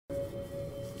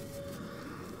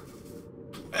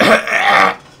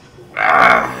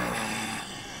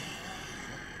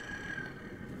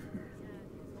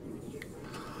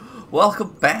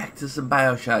Welcome back to some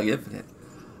Bioshock Infinite.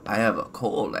 I have a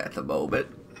cold at the moment,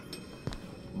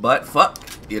 but fuck,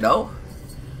 you know,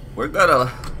 we're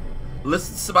gonna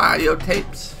listen to some audio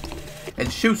tapes and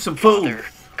shoot some food. Father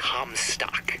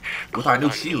Comstock with our new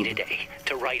called on shield me today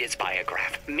to write his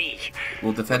biograph. Me.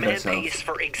 We'll defend the man ourselves. pays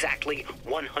for exactly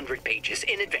 100 pages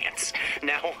in advance.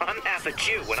 Now I'm half a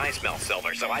Jew when I smell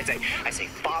silver, so I say,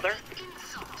 Father,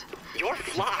 your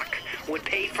flock would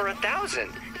pay for 1,000.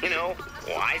 You know,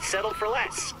 why settle for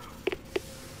less?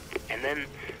 And then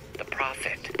the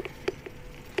prophet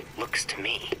looks to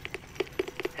me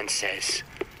and says,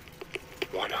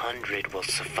 100 will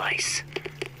suffice,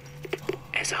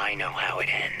 as I know how it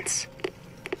ends.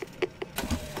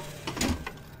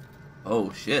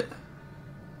 Oh shit.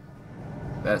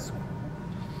 That's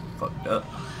fucked up.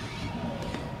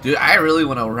 Dude, I really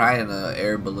want to ride in an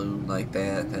air balloon like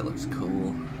that. That looks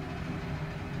cool.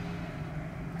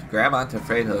 Grab onto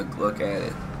freight hook, look at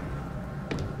it.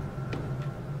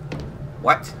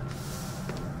 What?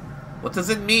 What does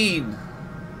it mean?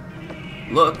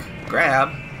 Look,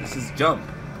 grab. This is jump.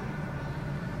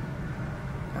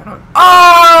 I don't.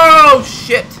 Oh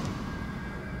shit!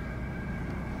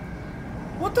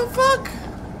 What the fuck?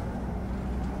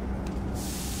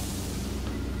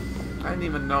 I didn't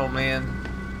even know, man.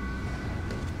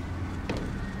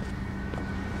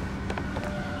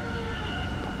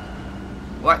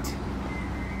 What?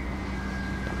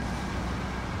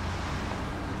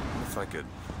 If I could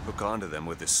hook onto them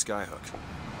with this skyhook.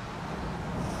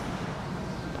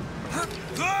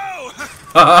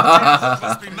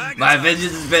 My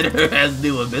vengeance spinner has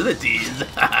new abilities.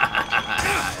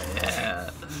 Yeah.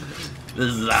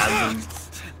 This is awesome.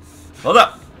 Hold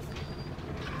up.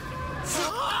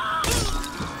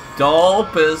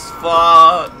 Dope as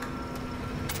fuck.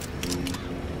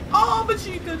 Oh,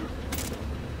 machine gun.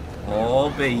 Oh,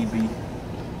 baby.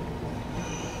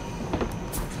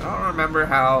 I don't remember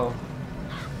how.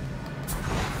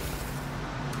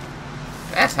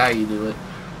 That's how you do it.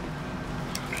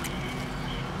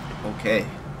 Okay.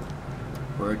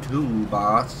 Where to,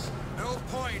 boss? No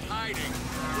point hiding.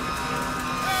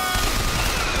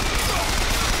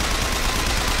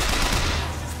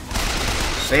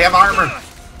 They have armor.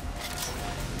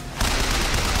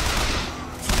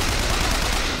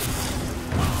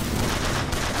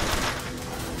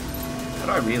 How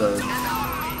do I reload?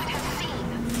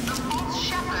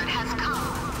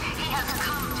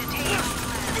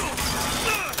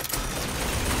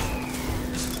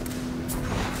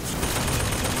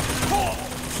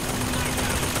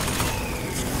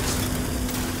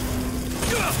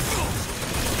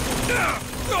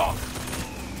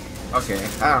 Okay,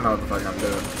 I don't know what the fuck I'm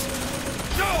doing.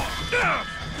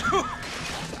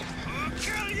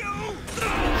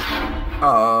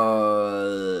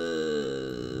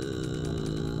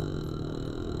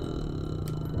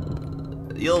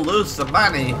 You'll lose some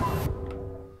money.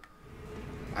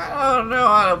 I don't know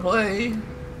how to play.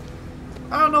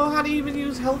 I don't know how to even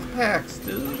use health packs,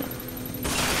 dude.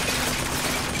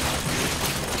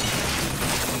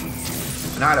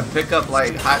 I know how to pick up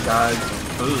like hot dogs and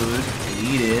food and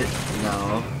eat it, you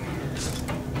know.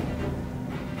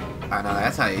 I know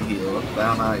that's how you heal, but I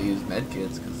don't know how to use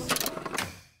medkits because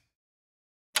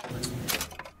I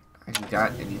haven't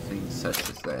got anything such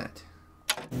as that.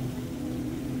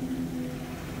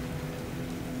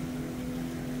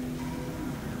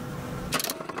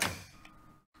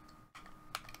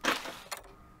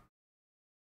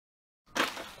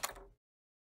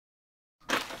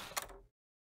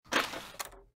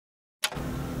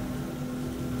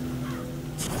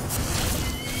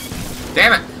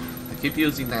 Damn it! I keep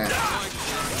using that.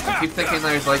 I keep thinking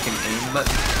there's like an aim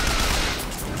button.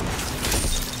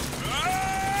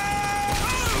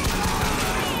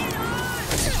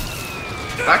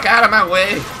 Back out of my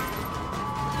way!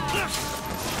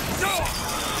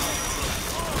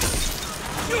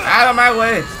 Out of my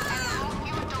way!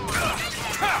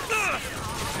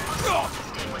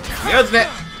 Use it!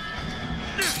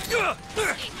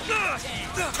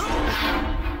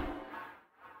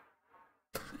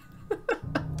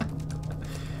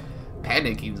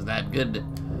 Panicking's not good.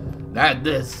 Not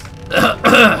this.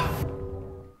 I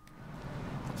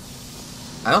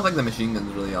don't think the machine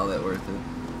gun's really all that worth it.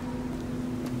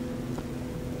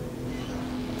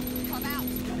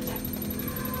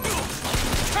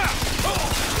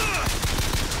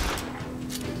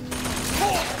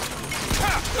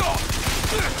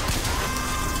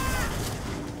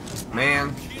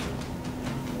 Man,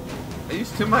 I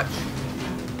used too much.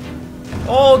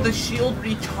 Oh, the shield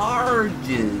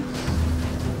recharges.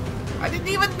 I didn't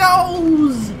even know.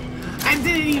 I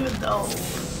didn't even know.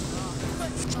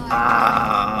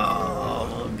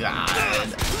 Oh god.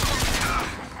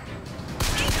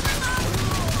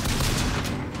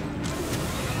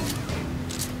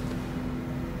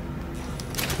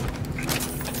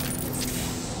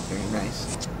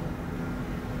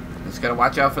 Just gotta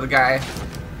watch out for the guy.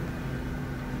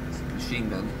 It's a machine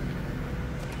gun.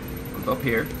 We'll go up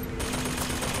here.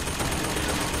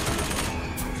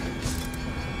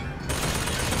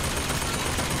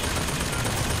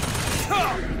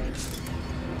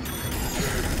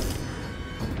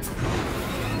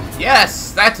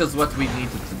 Yes, that is what we needed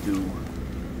to do.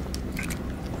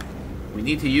 We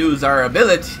need to use our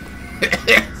ability.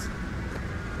 I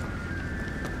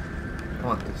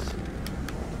want this.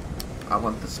 I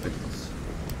want the spindles.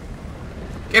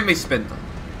 Give me spindle.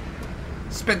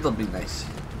 Spindle be nice.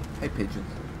 Hey, pigeon.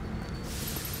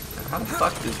 Now, how the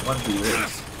fuck does one do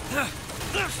this?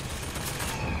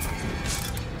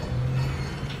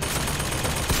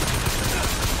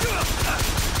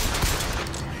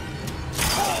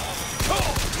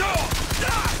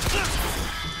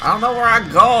 I don't know where I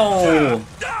go.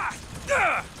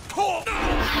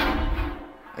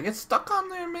 I get stuck on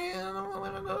there, man. I don't know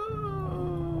where to go.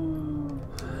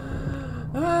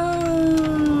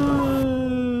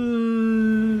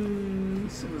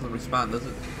 This thing doesn't respond, does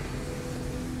it?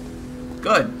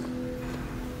 Good.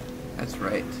 That's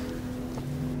right.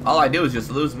 All I do is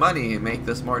just lose money and make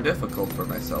this more difficult for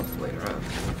myself later on.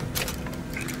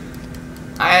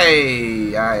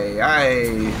 Aye.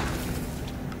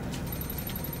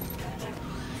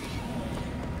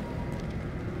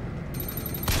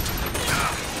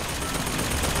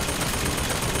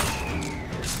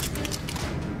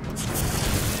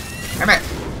 Damn it!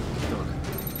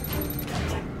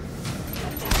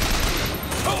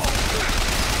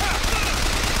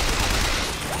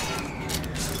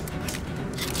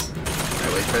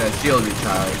 Wait for that shield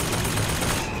recharge.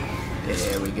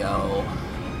 There we go.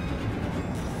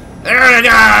 There we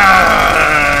go!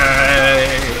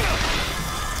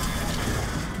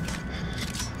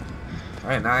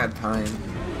 Alright, now I have time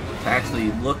to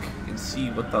actually look and see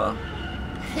what the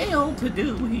hell to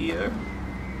do here.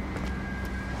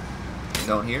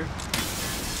 Go in here?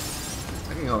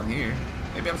 I can go in here.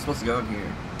 Maybe I'm supposed to go in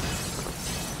here.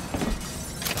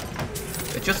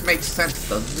 It just makes sense,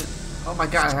 doesn't it? Oh my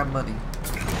god, I have money.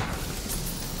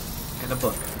 And a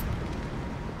book.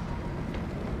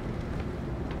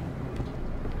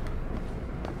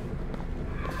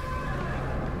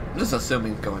 I'm just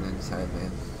assuming going inside,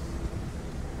 man.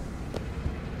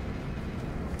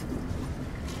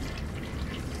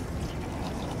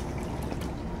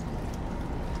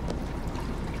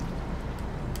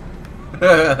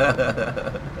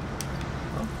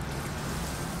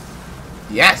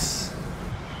 Yes!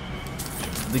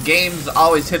 The games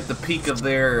always hit the peak of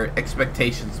their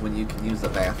expectations when you can use the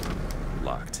bathroom.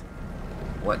 Locked.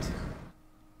 What?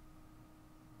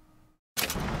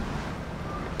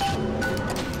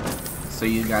 So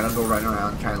you gotta go run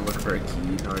around trying to look for a key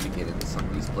in order to get into some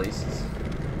of these places?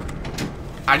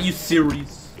 Are you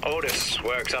serious? Otis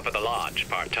works up at the lodge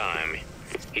part-time.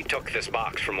 He took this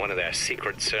box from one of their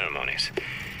secret ceremonies.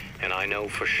 And I know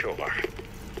for sure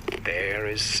there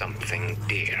is something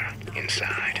dear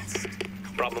inside.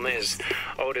 Problem is,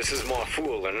 Otis is more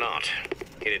fool than not.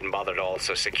 He didn't bother to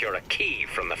also secure a key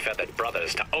from the Feathered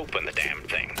Brothers to open the damn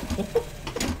thing.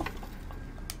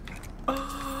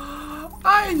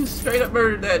 I just straight up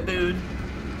murdered that dude.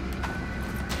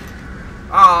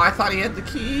 Oh, I thought he had the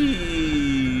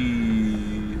key.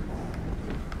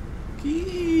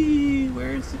 Key,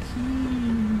 where's the key?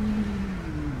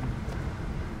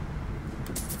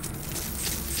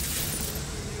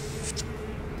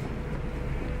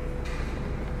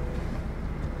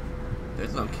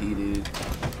 There's no key, dude.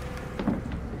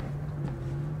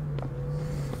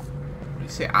 You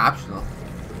say optional.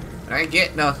 I ain't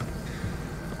getting nothing.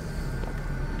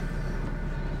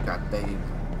 God damn.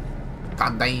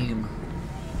 God damn.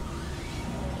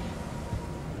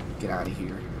 Get out of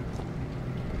here.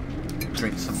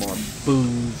 Drink some more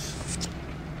booze.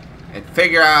 And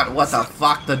figure out what the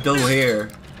fuck to do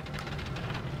here.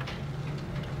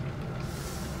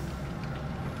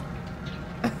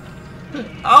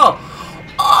 Oh!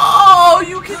 Oh!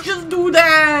 You can just do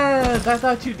that! I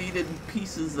thought you needed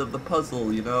pieces of the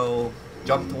puzzle, you know?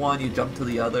 Jump to one, you jump to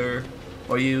the other.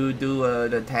 Or you do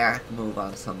an attack move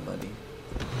on somebody.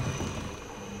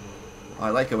 Oh, I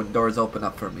like it when doors open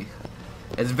up for me.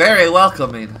 It's very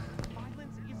welcoming.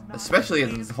 Especially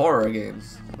in horror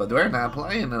games. But we're not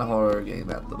playing a horror game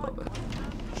at the moment.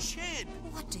 Shit!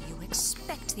 What do you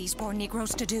expect these poor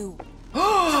Negroes to do?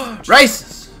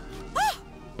 Racist!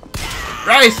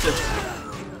 Racist!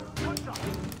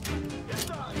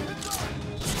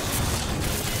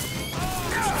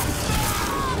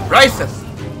 Racist!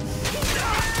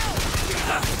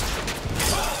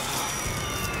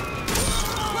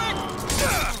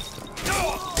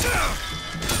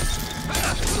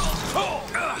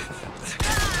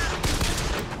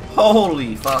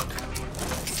 Holy fuck.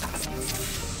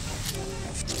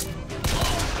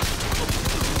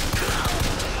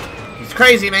 He's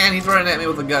crazy, man. He's running at me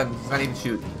with a gun. He's not even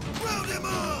shooting.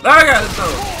 Oh, I got it, so.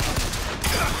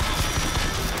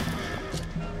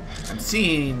 I'm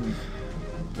seeing,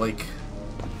 like,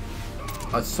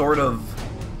 a sort of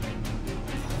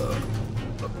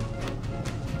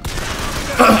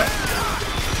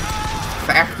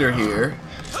factor here.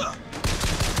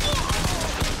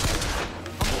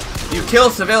 You kill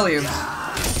civilians.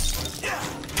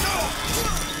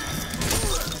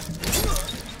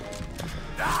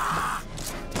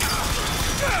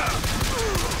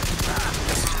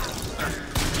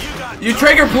 You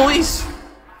trigger police.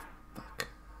 Fuck.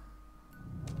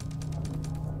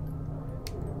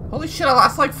 Holy shit, I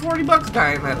lost like 40 bucks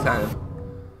dying that time.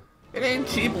 It ain't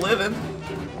cheap living.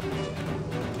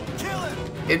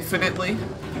 Infinitely.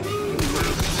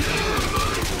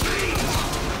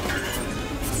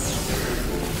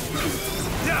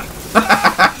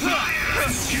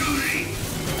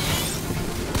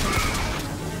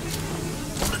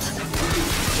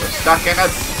 We're stuck in a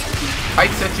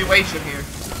tight situation here.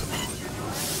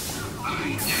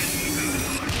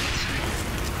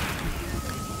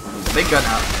 Big gun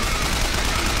out.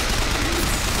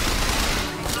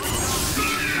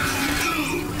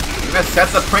 I'm gonna set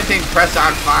the printing press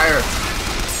on fire.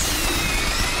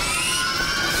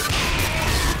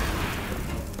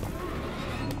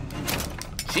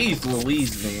 Jeez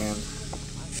Louise, man.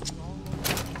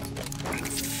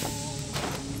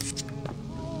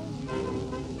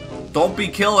 Don't be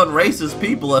killing racist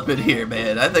people up in here,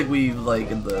 man. I think we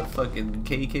like in the fucking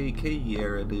KKK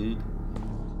era, dude.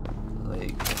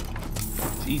 Like,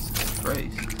 Jesus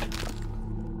Christ.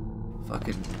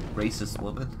 Fucking racist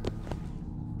woman.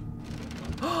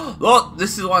 Well,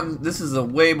 this is a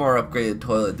way more upgraded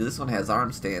toilet. This one has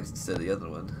arm stands instead of the other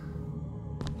one.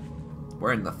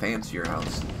 We're in the fancier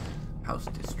house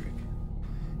district.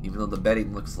 Even though the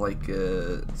bedding looks like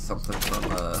something from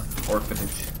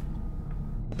orphanage.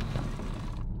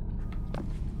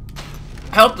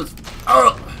 Help us!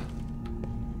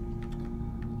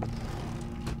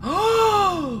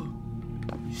 Oh!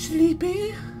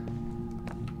 Sleepy?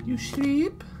 You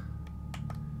sleep?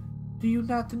 Do you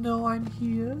not know I'm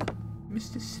here,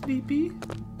 Mr. Sleepy?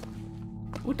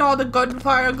 With all the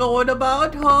gunfire going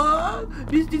about, huh?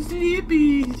 Mr.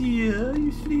 Sleepy's here.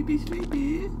 You sleepy,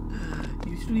 sleepy?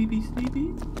 You sleepy,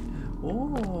 sleepy?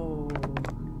 Oh.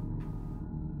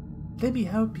 Let me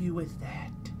help you with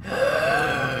that.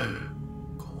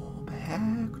 Go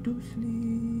back to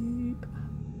sleep.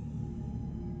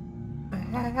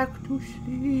 Back to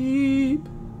sleep.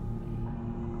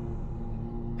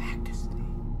 Back to sleep.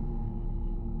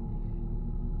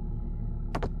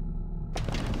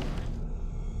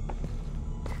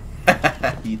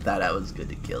 You thought I was going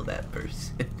to kill that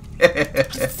person.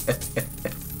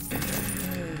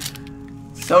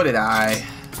 So did I.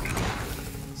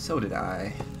 So did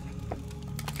I.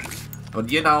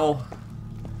 But you know,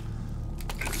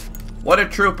 what a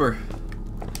trooper.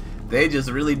 They just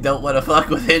really don't want to fuck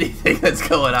with anything that's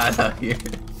going on out here.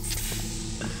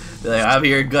 They're like, I'm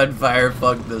here, gunfire,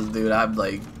 fuck this dude. I'm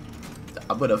like,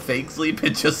 I'm gonna fake sleep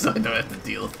it just so I don't have to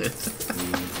deal with it.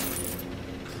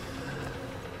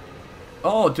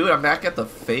 Oh, dude, I'm back at the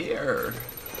fair.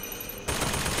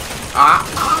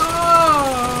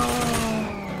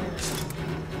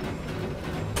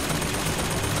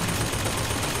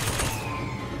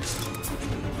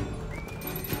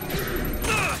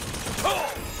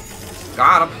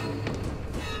 Got him.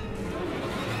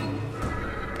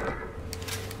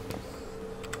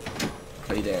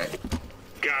 Play that.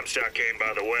 Comstock came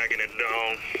by the wagon at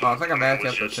dawn. Oh, I think I'm back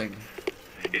at the thing.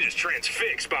 He just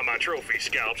transfixed by my trophy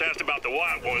scalps. Asked about the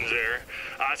white ones there.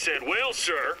 I said, well,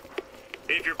 sir,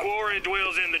 if your quarry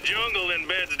dwells in the jungle and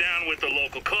beds down with the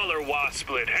local color, why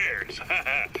split hairs?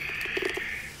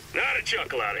 Not a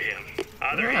chuckle out of him.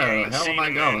 Either he ain't seen a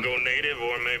man go native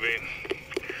or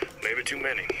maybe too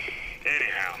many.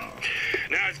 Anyhow,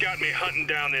 now it's got me hunting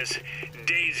down this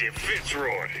Daisy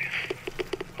Fitzroy.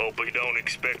 Hope he don't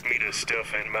expect me to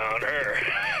stuff and mount her.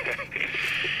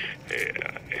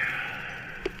 Yeah.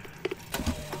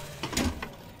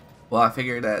 Well, I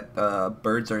figured that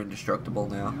birds are indestructible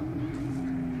now.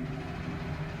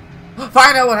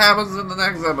 Find out what happens in the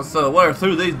next episode. What are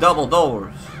through these double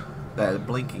doors? That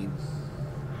blinking.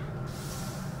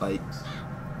 Like,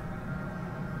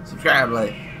 subscribe,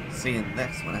 like. See you in the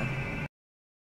next one.